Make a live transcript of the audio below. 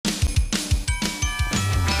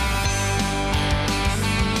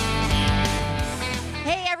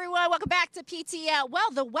to PTL.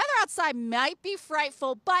 Well, the weather outside might be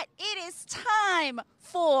frightful, but it is time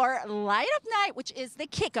for Light Up Night, which is the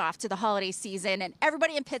kickoff to the holiday season, and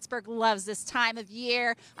everybody in Pittsburgh loves this time of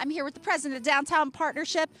year. I'm here with the president of the Downtown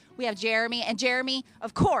Partnership. We have Jeremy, and Jeremy,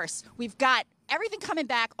 of course, we've got everything coming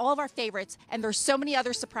back, all of our favorites, and there's so many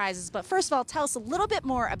other surprises. But first of all, tell us a little bit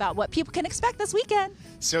more about what people can expect this weekend.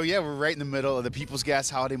 So yeah, we're right in the middle of the People's Gas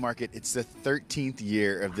Holiday Market. It's the 13th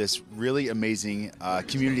year of this really amazing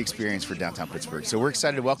community experience for downtown Pittsburgh. So we're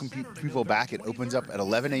excited to welcome people back. It opens up at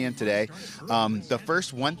 11 a.m. today. The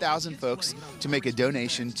first 1,000 folks to make a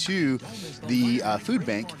donation to the food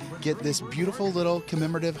bank get this beautiful little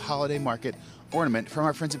commemorative holiday market ornament from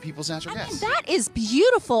our friends at People's Natural Gas. That is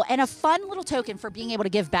beautiful and a fun little token for being able to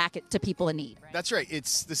give back to people in need. Right? That's right.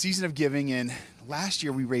 It's the season of giving, and last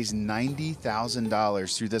year we raised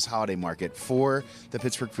 $90,000 through this holiday market for the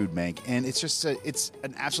Pittsburgh Food Bank, and it's just it's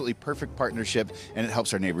an absolutely perfect partnership, and it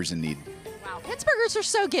helps our neighbors in need. Wow, Pittsburghers are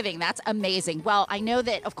so giving. That's amazing. Well, I know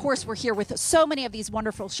that, of course, we're here with so many of these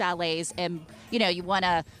wonderful chalets, and, you know, you want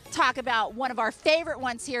to talk about one of our favorite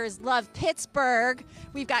ones here is Love Pittsburgh.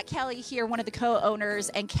 We've got Kelly here, one of the co-owners,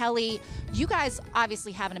 and Kelly, you guys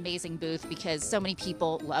obviously have an amazing booth because so many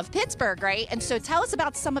people love Pittsburgh, right? And so tell us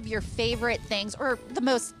about some of your favorite things or the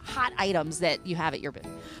most hot items that you have at your booth.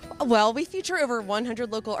 Well, we feature over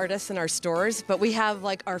 100 local artists in our stores, but we have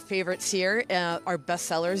like our favorites here, our best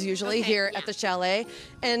sellers usually here at the chalet.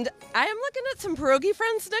 And I am looking at some pierogi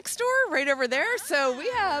friends next door, right over there. So we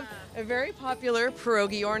have a very popular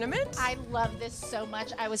pierogi ornament. I love this so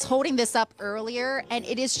much. I was holding this up earlier, and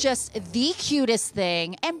it is just the cutest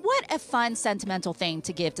thing. And what a fun, sentimental thing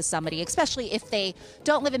to give to somebody, especially if they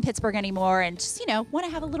don't live in Pittsburgh anymore and just, you know, want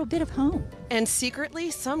to have a little bit of home. And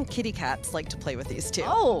secretly, some kitty cats like to play with these too.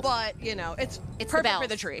 Oh. But, you know, it's perfect for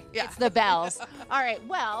the tree. Yeah. It's the bells. All right,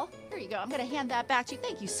 well, here you go. I'm going to hand that back to you.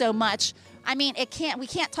 Thank you so much. I mean, we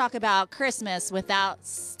can't talk about Christmas without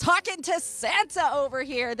talking to Santa over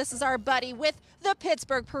here. This is our buddy with the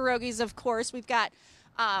Pittsburgh pierogies, of course. We've got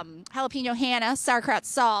jalapeno Hannah, sauerkraut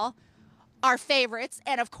Saul, our favorites,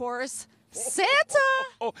 and of course, Santa.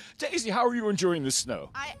 Oh, Daisy, how are you enjoying the snow?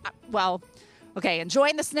 Well, okay,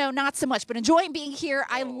 enjoying the snow, not so much, but enjoying being here.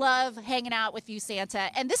 I love hanging out with you, Santa.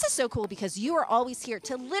 And this is so cool because you are always here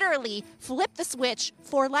to literally flip the switch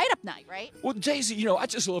for Light Up Night, right? Well, Daisy, you know, I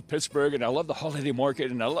just love Pittsburgh, and I love the holiday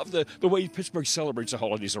market, and I love the way Pittsburgh celebrates the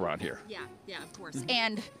holidays around here. Yeah, of course.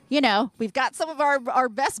 And, you know, we've got some of our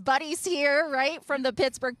best buddies here, right, from the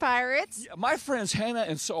Pittsburgh Pirates. Yeah, my friends Hannah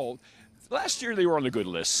and Saul, last year they were on the good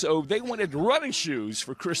list, so they wanted running shoes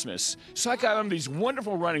for Christmas. So I got them these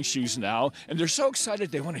wonderful running shoes now, and they're so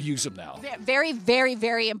excited they want to use them now. Very, very,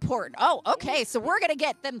 very important. Oh, okay, so we're going to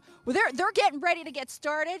get them. They're getting ready to get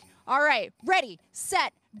started. All right, ready,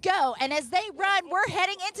 set, go. And as they run, we're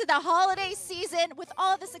heading into the holiday season with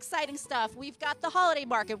all this exciting stuff. We've got the holiday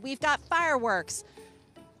market. We've got fireworks.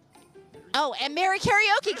 Oh, and Merry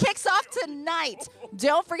Karaoke kicks off tonight.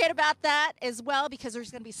 Don't forget about that as well because there's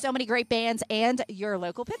going to be so many great bands and your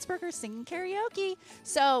local Pittsburghers singing karaoke.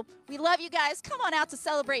 So we love you guys. Come on out to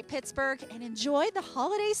celebrate Pittsburgh and enjoy the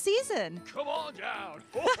holiday season. Come on down.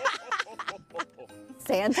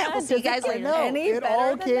 Santa, we'll see you guys later. It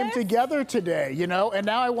all came together today, you know, and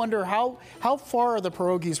now I wonder how far are the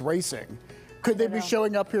pierogies racing? Could they be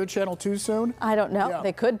showing up here at Channel 2 soon? I don't know. Yeah.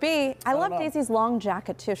 They could be. I love Daisy's long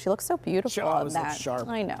jacket, too. She looks so beautiful on that. Sharp.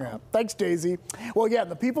 I know. Yeah. Thanks, Daisy. Well, yeah,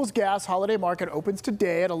 the People's Gas Holiday Market opens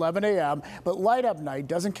today at 11 a.m., but Light Up Night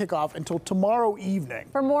doesn't kick off until tomorrow evening.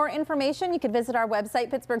 For more information, you can visit our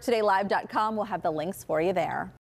website, PittsburghTodayLive.com. We'll have the links for you there.